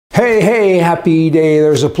Hey, hey, happy day.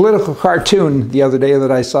 There's a political cartoon the other day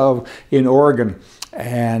that I saw in Oregon.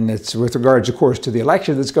 And it's with regards, of course, to the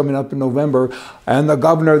election that's coming up in November. And the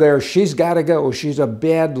governor there, she's got to go. She's a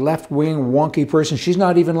bad left-wing, wonky person. She's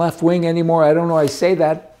not even left-wing anymore. I don't know. I say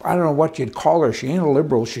that. I don't know what you'd call her. She ain't a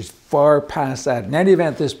liberal. She's far past that. In any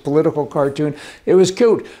event, this political cartoon, it was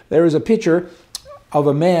cute. There was a picture of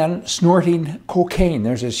a man snorting cocaine.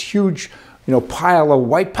 There's this huge pile of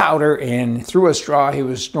white powder, and through a straw he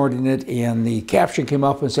was snorting it, and the caption came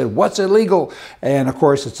up and said, "What's illegal?" And of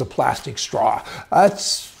course it's a plastic straw.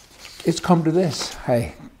 It's come to this.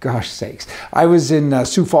 Hey, gosh sakes. I was in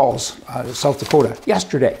Sioux Falls, South Dakota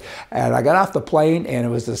yesterday, and I got off the plane, and it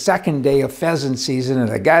was the second day of pheasant season, and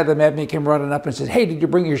a guy that met me came running up and said, "Hey, did you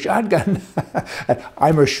bring your shotgun?"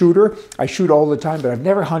 I'm a shooter. I shoot all the time, but I've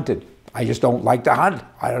never hunted. I just don't like to hunt.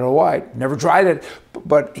 I don't know why. Never tried it.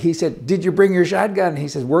 But he said, "Did you bring your shotgun?" He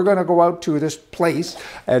says, "We're going to go out to this place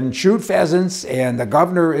and shoot pheasants, and the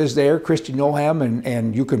governor is there, Kristi Noem,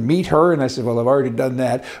 and you can meet her." And I said, "Well, I've already done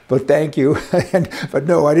that, but thank you." But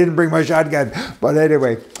no, I didn't bring my shotgun. But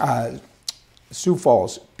anyway, Sioux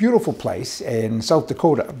Falls, beautiful place in South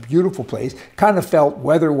Dakota, a beautiful place. Kind of felt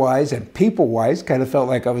weather-wise and people-wise, kind of felt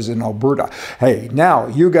like I was in Alberta. Hey, now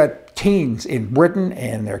you got teens in Britain,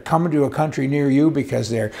 and they're coming to a country near you because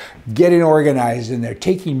they're getting organized, and they're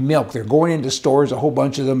taking milk. They're going into stores, a whole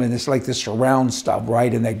bunch of them, and it's like this surround stuff,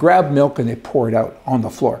 right? And they grab milk and they pour it out on the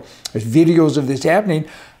floor. There's videos of this happening.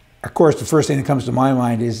 Of course, the first thing that comes to my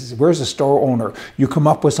mind is, where's the store owner? You come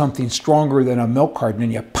up with something stronger than a milk carton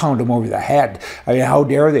and you pound them over the head. I mean, how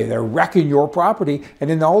dare they? They're wrecking your property. And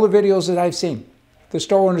in all the videos that I've seen, the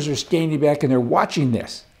store owners are standing back and they're watching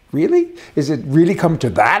this. Really? Is it really come to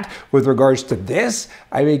that with regards to this?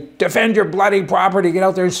 I mean, defend your bloody property, get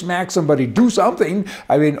out there and smack somebody, do something.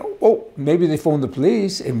 I mean, oh, maybe they phoned the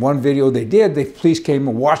police. In one video they did, the police came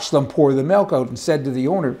and watched them pour the milk out and said to the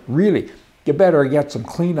owner, "Really, you better get some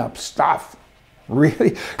cleanup stuff."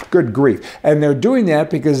 Really? Good grief. And they're doing that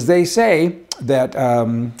because they say that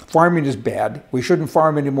farming is bad. We shouldn't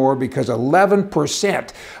farm anymore because 11%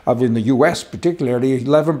 of, in the US particularly,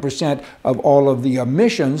 11% of all of the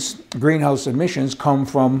emissions, greenhouse emissions, come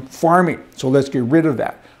from farming. So let's get rid of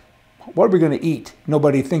that. What are we going to eat?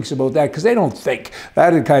 Nobody thinks about that because they don't think.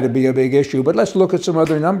 That'd kind of be a big issue. But let's look at some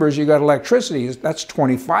other numbers. You got electricity. That's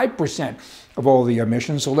 25% of all the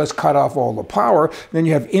emissions. So let's cut off all the power. Then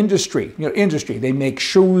you have industry. Industry. They make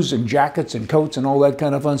shoes and jackets and coats and all that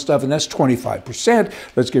kind of fun stuff. And that's 25%.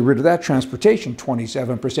 Let's get rid of that. Transportation,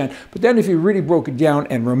 27%. But then if you really broke it down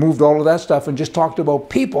and removed all of that stuff and just talked about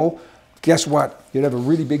people, guess what? You'd have a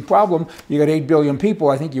really big problem. You got 8 billion people.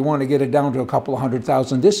 I think you want to get it down to a couple of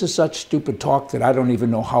 100,000. This is such stupid talk that I don't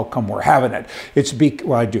even know how come we're having it.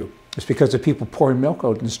 Well, I do. It's because of people pouring milk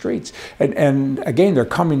out in the streets. And again, they're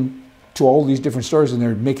coming to all these different stores and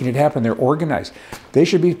they're making it happen. They're organized. They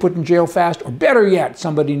should be put in jail fast, or better yet,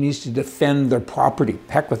 somebody needs to defend their property.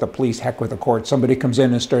 Heck with the police, heck with the court. Somebody comes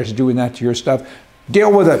in and starts doing that to your stuff.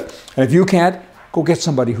 Deal with it. And if you can't, go get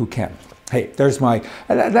somebody who can. Hey, there's my,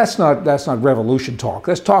 that's not revolution talk.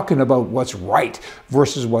 That's talking about what's right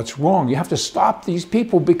versus what's wrong. You have to stop these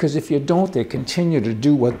people because if you don't, they continue to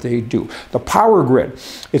do what they do. The power grid,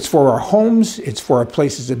 it's for our homes, it's for our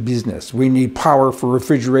places of business. We need power for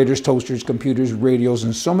refrigerators, toasters, computers, radios,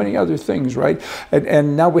 and so many other things, right?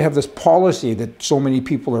 And now we have this policy that so many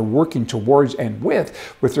people are working towards and with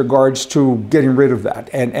regards to getting rid of that.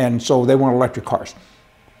 And so they want electric cars.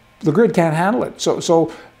 The grid can't handle it.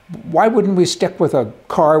 So why wouldn't we stick with a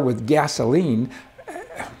car with gasoline?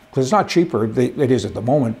 Because it's not cheaper. It is at the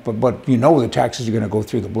moment, but the taxes are going to go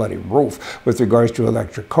through the bloody roof with regards to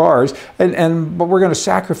electric cars. But we're going to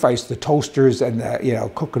sacrifice the toasters and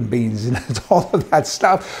the, cooking beans and all of that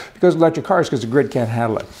stuff because of electric cars, because the grid can't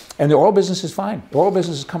handle it. And the oil business is fine. The oil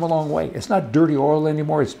business has come a long way. It's not dirty oil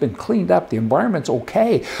anymore. It's been cleaned up. The environment's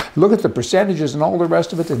okay. Look at the percentages and all the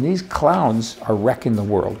rest of it, and these clowns are wrecking the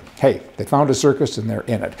world. Hey, they found a circus and they're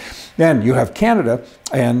in it. Then you have Canada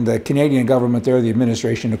and the Canadian government there, the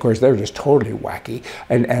administration, of course, they're just totally wacky.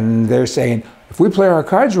 And they're saying, if we play our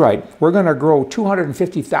cards right, we're going to grow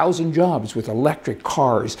 250,000 jobs with electric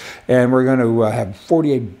cars, and we're going to have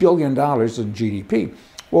 $48 billion in GDP.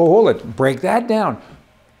 Well, hold it. Break that down.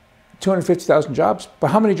 250,000 jobs. But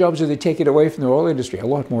how many jobs are they taking away from the oil industry? A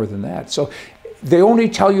lot more than that. So they only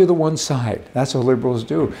tell you the one side. That's what liberals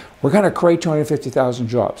do. We're going to create 250,000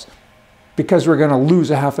 jobs because we're going to lose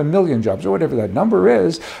 500,000 jobs, or whatever that number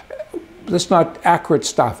is. That's not accurate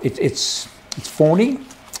stuff. It's phony,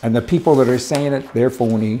 and the people that are saying it, they're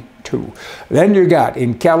phony too. Then you got,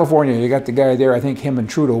 in California, you got the guy there, I think him and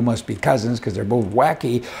Trudeau must be cousins because they're both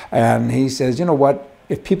wacky, and he says, you know what?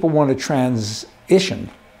 if people want to transition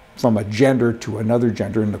from a gender to another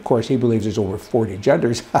gender, and of course he believes there's over 40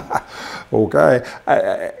 genders, okay,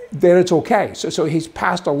 then it's okay. So he's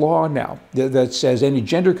passed a law now that says any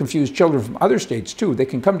gender-confused children from other states too, they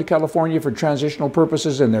can come to California for transitional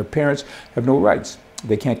purposes and their parents have no rights.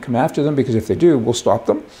 They can't come after them because if they do, we'll stop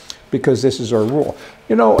them because this is our rule.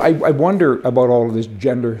 You know, I wonder about all of this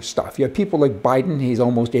gender stuff. You have people like Biden, he's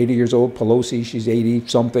almost 80 years old, Pelosi, she's 80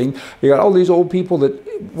 something. You got all these old people that,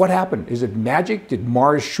 what happened? Is it magic? Did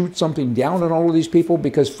Mars shoot something down on all of these people?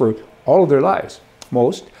 Because for all of their lives,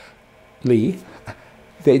 mostly,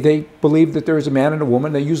 they believed that there was a man and a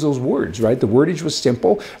woman. They use those words, right? The wordage was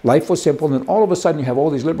simple, life was simple, and then all of a sudden you have all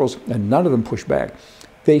these liberals, and none of them push back.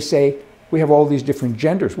 They say, we have all these different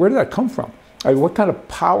genders. Where did that come from? I mean, what kind of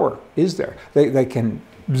power is there? They can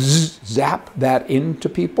zap that into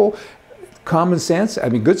people. Common sense, I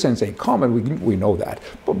mean, good sense ain't common, we know that.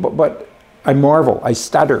 But I marvel, I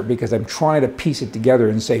stutter because I'm trying to piece it together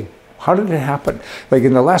and say, how did it happen? Like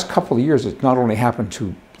in the last couple of years, it's not only happened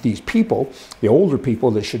to these people, the older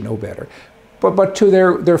people that should know better, but to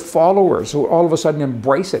their followers who all of a sudden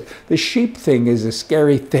embrace it. The sheep thing is a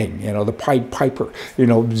scary thing, you know, the Pied Piper, you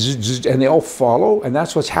know, and they all follow, and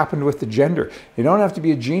that's what's happened with the gender. You don't have to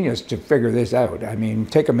be a genius to figure this out. I mean,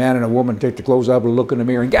 take a man and a woman, take the clothes up and look in the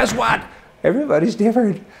mirror, and guess what? Everybody's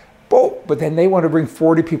different. But then they want to bring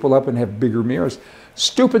 40 people up and have bigger mirrors.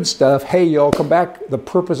 Stupid stuff. Hey, y'all, come back. The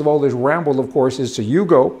purpose of all this ramble, of course, is so you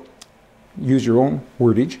go, use your own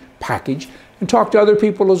wordage, package, and talk to other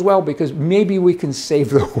people as well, because maybe we can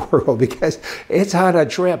save the world, because it's on a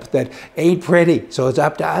trip that ain't pretty. So it's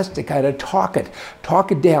up to us to kind of talk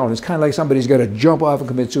it down. It's kind of like somebody's got to jump off and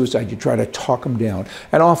commit suicide. You try to talk them down.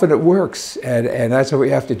 And often it works. And that's what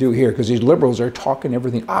we have to do here, because these liberals are talking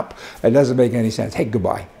everything up. It doesn't make any sense. Hey,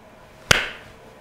 goodbye.